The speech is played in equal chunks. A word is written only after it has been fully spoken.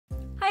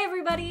Hi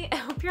everybody, I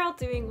hope you're all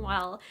doing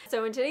well.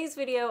 So in today's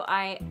video,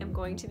 I am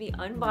going to be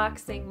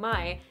unboxing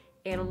my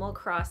Animal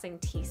Crossing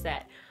tea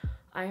set.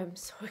 I am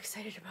so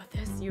excited about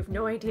this. You have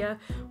no idea.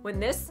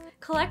 When this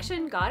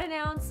collection got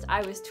announced,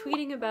 I was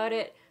tweeting about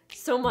it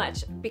so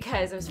much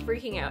because I was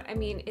freaking out. I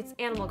mean, it's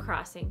Animal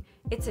Crossing,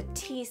 it's a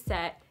tea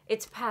set,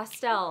 it's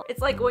pastel.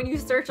 It's like when you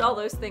search all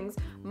those things,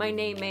 my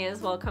name may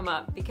as well come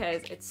up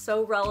because it's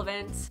so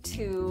relevant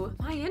to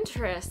my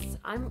interests.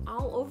 I'm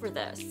all over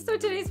this. So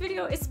today's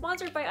video is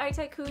sponsored by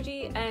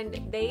Kuji,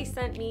 and they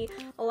sent me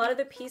a lot of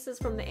the pieces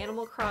from the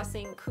Animal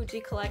Crossing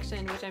Kuji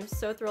collection, which I'm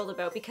so thrilled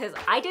about because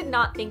I did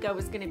not think I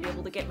was gonna be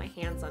able to get my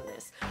hands on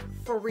this.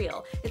 For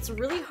real. It's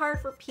really hard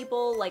for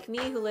people like me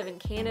who live in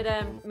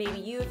Canada, maybe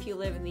you if you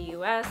live in the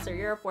US or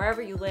Europe,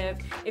 wherever you live.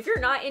 If you're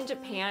not in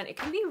Japan, it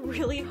can be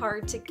really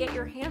hard to get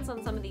your hands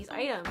on some of these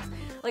items.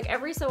 Like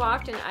every so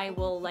often I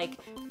will like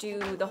do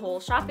the whole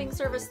shopping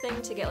service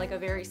thing to get like a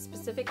very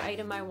specific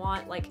item I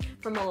want, like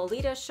from a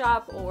Lolita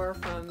shop or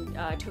from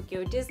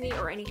Tokyo Disney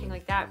or anything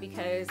like that,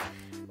 because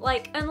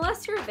like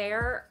unless you're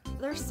there,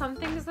 there's some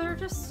things that are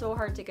just so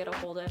hard to get a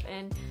hold of,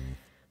 and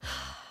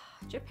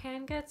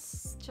Japan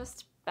gets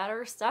just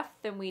better stuff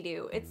than we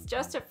do. It's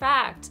just a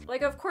fact.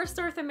 Like, of course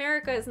North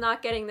America is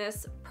not getting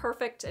this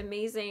perfect,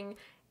 amazing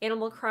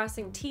Animal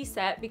Crossing tea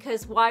set,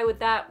 because why would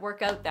that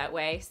work out that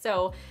way?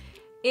 So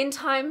in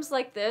times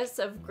like this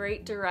of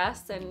great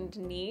duress and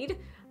need,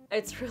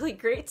 it's really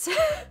great to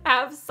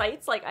have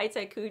sites like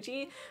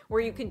Kuji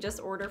where you can just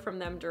order from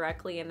them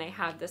directly, and they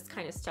have this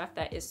kind of stuff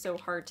that is so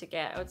hard to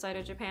get outside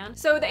of Japan.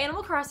 So the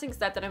Animal Crossing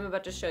set that I'm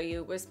about to show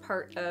you was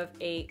part of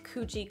a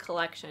Kuji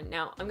collection.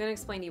 Now I'm gonna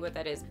explain to you what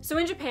that is. So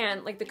in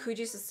Japan, like the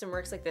Kuji system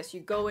works like this.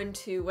 You go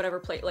into whatever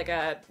place, like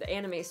the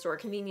anime store,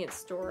 convenience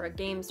store, a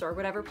game store,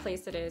 whatever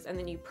place it is, and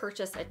then you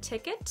purchase a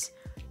ticket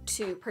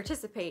to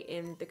participate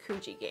in the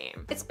Kuji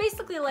game. It's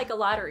basically like a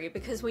lottery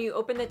because when you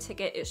open the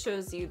ticket, it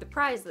shows you the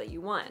prize that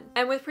you won.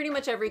 And with pretty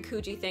much every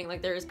Kuji thing,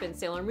 like there's been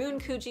Sailor Moon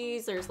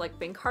Kujis, there's like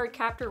been card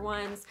captor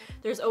ones,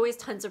 there's always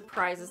tons of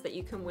prizes that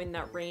you can win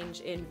that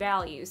range in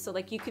value. So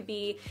like you could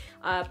be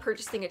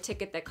purchasing a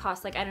ticket that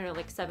costs like, I don't know,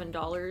 like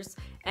 $7,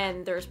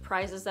 and there's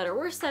prizes that are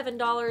worth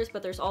 $7,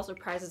 but there's also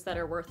prizes that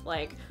are worth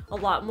like a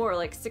lot more,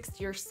 like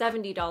 $60 or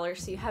 $70.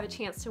 So you have a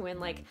chance to win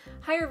like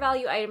higher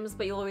value items,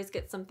 but you'll always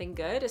get something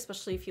good,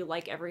 especially if you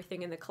like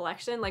everything in the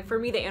collection. Like for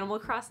me, the Animal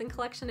Crossing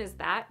collection is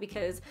that,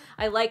 because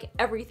I like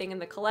everything in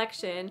the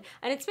collection,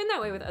 and it's been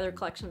that way with other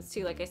collections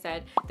too. Like I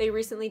said, they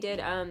recently did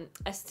a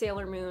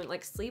Sailor Moon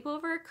like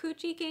sleepover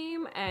Kuji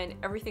game, and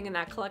everything in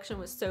that collection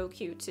was so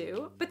cute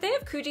too. But they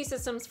have Kuji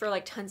systems for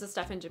like tons of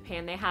stuff in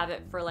Japan. They have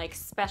it for like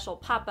special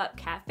pop-up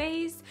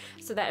cafes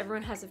so that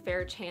everyone has a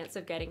fair chance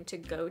of getting to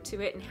go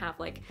to it and have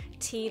like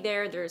tea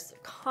there. There's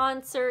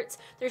concerts,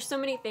 there's so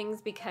many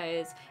things,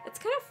 because it's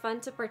kind of fun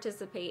to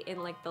participate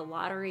in like the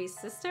lottery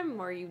system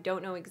where you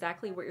don't know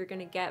exactly what you're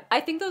gonna get.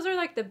 I think those are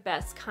like the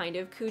best kind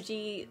of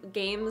Kuji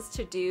games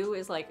to do,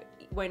 is like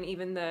when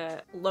even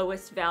the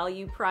lowest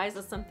value prize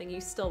is something you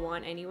still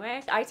want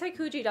anyway.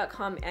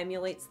 Kuji.com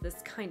emulates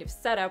this kind of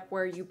setup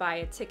where you buy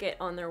a ticket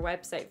on their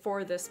website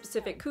for the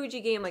specific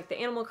Kuji game, like the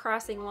Animal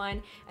Crossing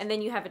one, and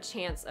then you have a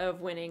chance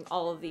of winning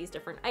all of these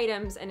different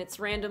items, and it's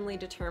randomly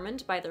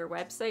determined by their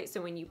website.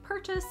 So when you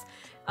purchase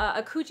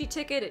a Kuji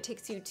ticket, it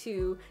takes you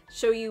to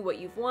show you what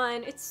you've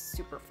won. It's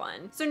super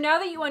fun. So now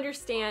that you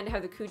understand how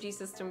the Kuji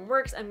system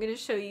works, I'm gonna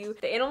show you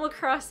the Animal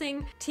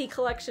Crossing tea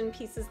collection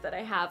pieces that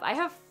I have. I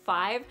have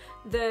 5.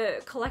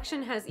 The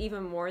collection has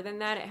even more than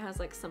that. It has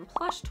like some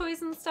plush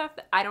toys and stuff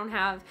that I don't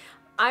have.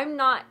 I'm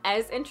not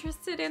as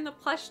interested in the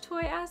plush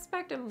toy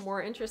aspect. I'm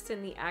more interested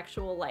in the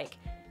actual like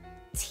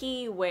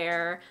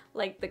teaware,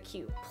 like the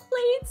cute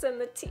plates and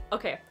the tea.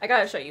 Okay, I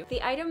gotta show you.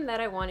 The item that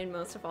I wanted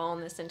most of all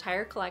in this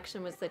entire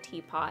collection was the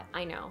teapot.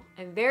 I know,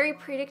 I'm very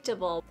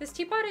predictable. This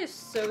teapot is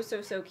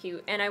so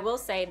cute, and I will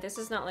say this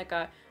is not like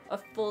a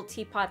full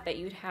teapot that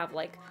you'd have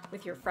like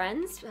with your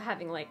friends,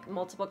 having like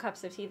multiple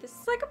cups of tea.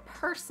 This is like a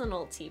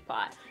personal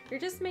teapot. You're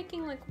just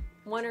making like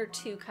 1 or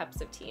 2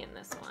 cups of tea in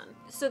this one.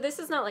 So this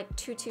is not like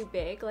too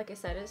big. Like I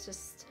said, it's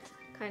just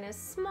kind of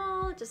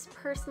small, just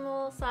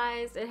personal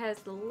size. It has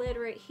the lid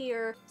right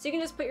here, so you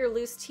can just put your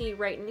loose tea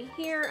right in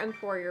here and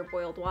pour your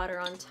boiled water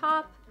on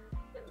top,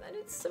 and then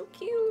it's so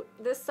cute.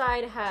 This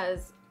side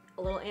has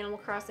a little Animal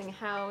Crossing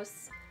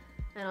house,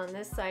 and on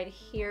this side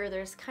here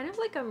there's kind of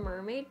like a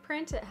mermaid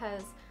print. It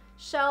has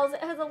shells,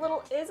 it has a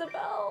little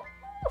Isabel.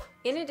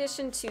 In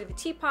addition to the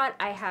teapot,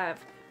 I have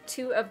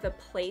 2 of the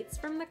plates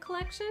from the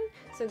collection.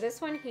 So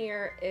this one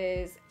here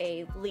is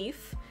a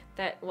leaf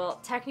that, well,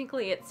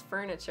 technically it's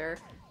furniture.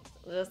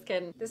 Just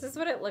kidding. This is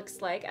what it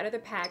looks like out of the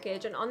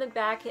package, and on the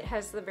back it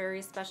has the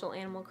very special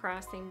Animal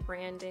Crossing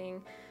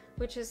branding,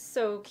 which is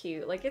so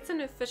cute. Like, it's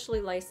an officially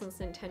licensed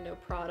Nintendo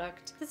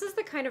product. This is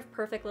the kind of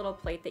perfect little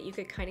plate that you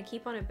could kind of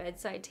keep on a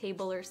bedside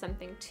table or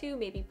something too.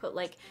 Maybe put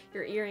like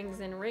your earrings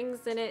and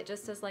rings in it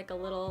just as like a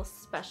little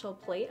special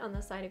plate on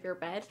the side of your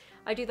bed.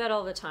 I do that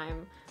all the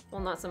time.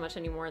 Well, not so much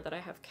anymore that I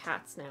have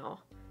cats now,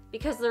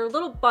 because they're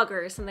little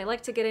buggers and they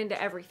like to get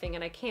into everything,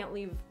 and I can't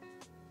leave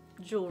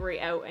jewelry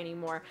out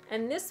anymore.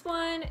 And this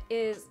one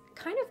is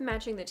kind of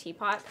matching the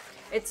teapot.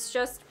 It's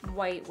just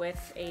white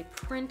with a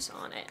print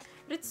on it,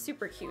 but it's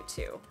super cute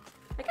too.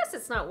 I guess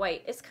it's not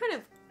white, it's kind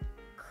of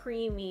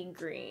creamy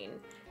green.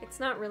 It's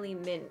not really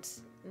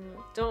mint.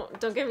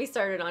 Don't get me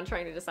started on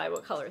trying to decide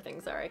what color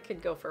things are. I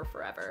could go for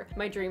forever.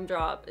 My dream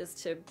job is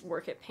to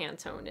work at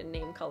Pantone and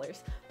name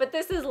colors. But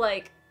this is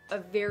like a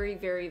very,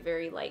 very,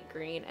 very light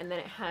green, and then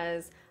it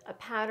has a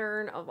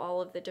pattern of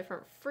all of the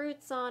different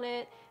fruits on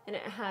it, and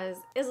it has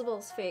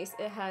Isabel's face,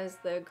 it has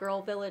the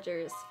girl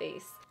villager's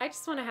face. I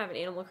just want to have an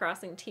Animal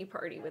Crossing tea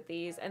party with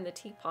these and the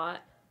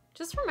teapot,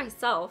 just for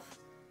myself.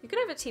 You could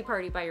have a tea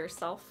party by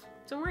yourself.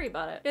 Don't worry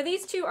about it. Now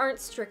these two aren't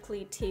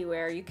strictly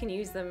teaware. You can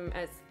use them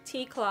as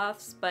tea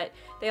cloths, but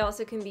they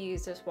also can be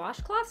used as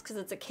washcloths because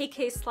it's a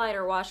KK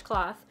slider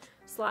washcloth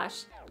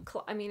slash,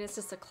 I mean, it's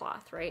just a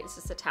cloth, right? It's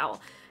just a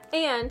towel.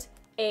 And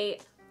a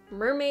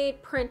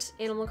mermaid print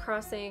Animal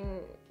Crossing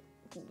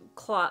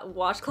cloth,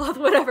 washcloth,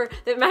 whatever,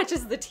 that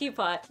matches the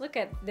teapot. Look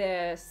at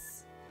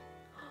this.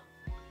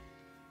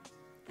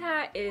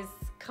 That is,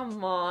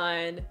 come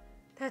on.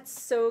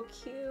 That's so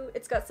cute.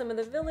 It's got some of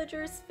the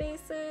villagers'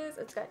 faces.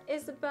 It's got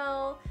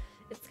Isabel.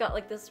 It's got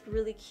like this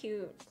really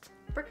cute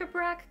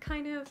bric-a-brac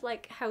kind of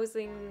like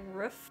housing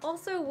roof.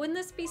 Also, wouldn't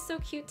this be so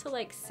cute to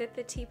like sit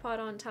the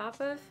teapot on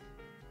top of?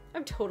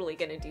 I'm totally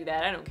gonna do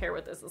that. I don't care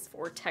what this is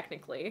for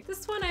technically.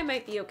 This one I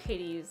might be okay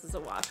to use as a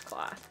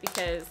washcloth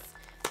because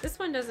this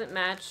one doesn't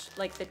match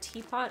like the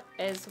teapot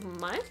as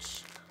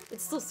much.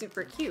 It's still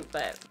super cute,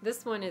 but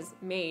this one is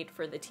made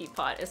for the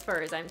teapot as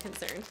far as I'm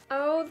concerned.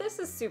 Oh, this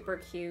is super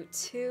cute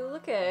too.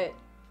 Look at,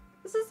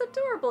 this is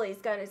adorable. He's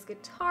got his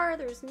guitar,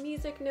 there's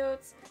music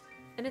notes,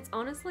 and it's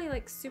honestly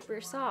like super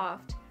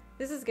soft.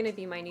 This is gonna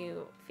be my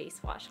new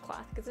face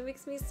washcloth because it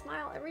makes me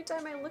smile every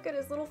time I look at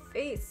his little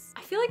face.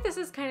 I feel like this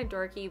is kind of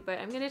dorky, but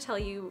I'm gonna tell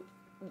you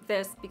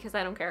this because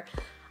I don't care.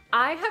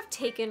 I have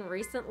taken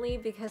recently,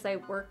 because I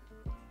work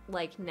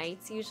like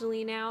nights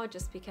usually now,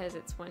 just because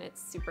it's when it's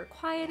super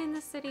quiet in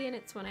the city and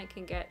it's when I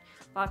can get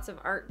lots of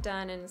art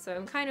done, and so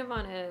I'm kind of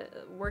on a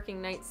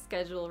working night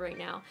schedule right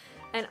now,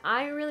 and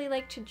I really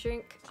like to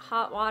drink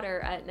hot water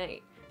at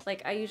night.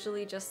 Like I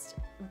usually just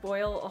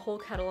boil a whole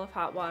kettle of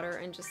hot water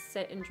and just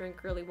sit and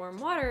drink really warm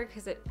water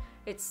because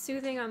it's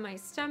soothing on my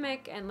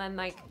stomach, and then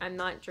like I'm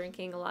not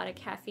drinking a lot of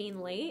caffeine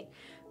late.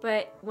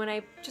 But when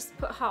I just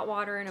put hot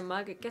water in a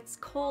mug, it gets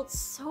cold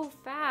so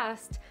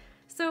fast.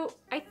 So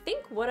I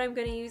think what I'm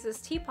gonna use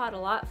this teapot a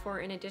lot for,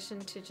 in addition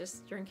to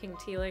just drinking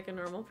tea like a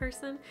normal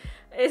person,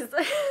 is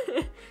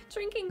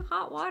drinking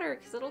hot water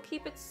because it'll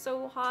keep it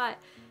so hot.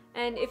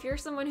 And if you're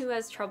someone who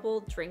has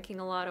trouble drinking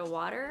a lot of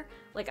water,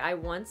 like I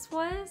once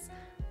was,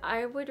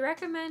 I would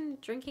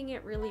recommend drinking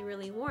it really,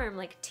 really warm,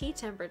 like tea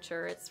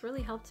temperature. It's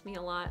really helped me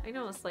a lot. I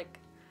know it's like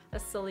a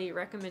silly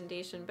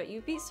recommendation, but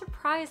you'd be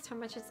surprised how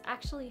much it's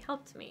actually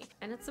helped me.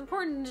 And it's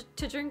important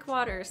to drink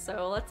water,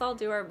 so let's all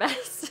do our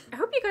best. I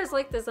hope you guys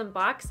like this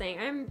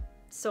unboxing. I'm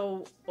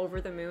so over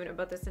the moon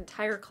about this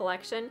entire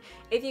collection.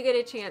 If you get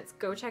a chance,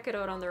 go check it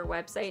out on their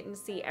website and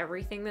see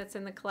everything that's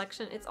in the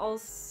collection. It's all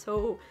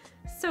so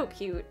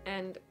cute,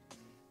 and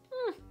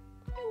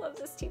I love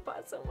this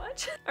teapot so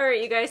much. All right,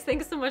 you guys,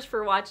 thanks so much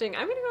for watching.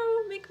 I'm gonna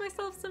go make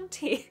myself some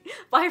tea.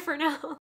 Bye for now.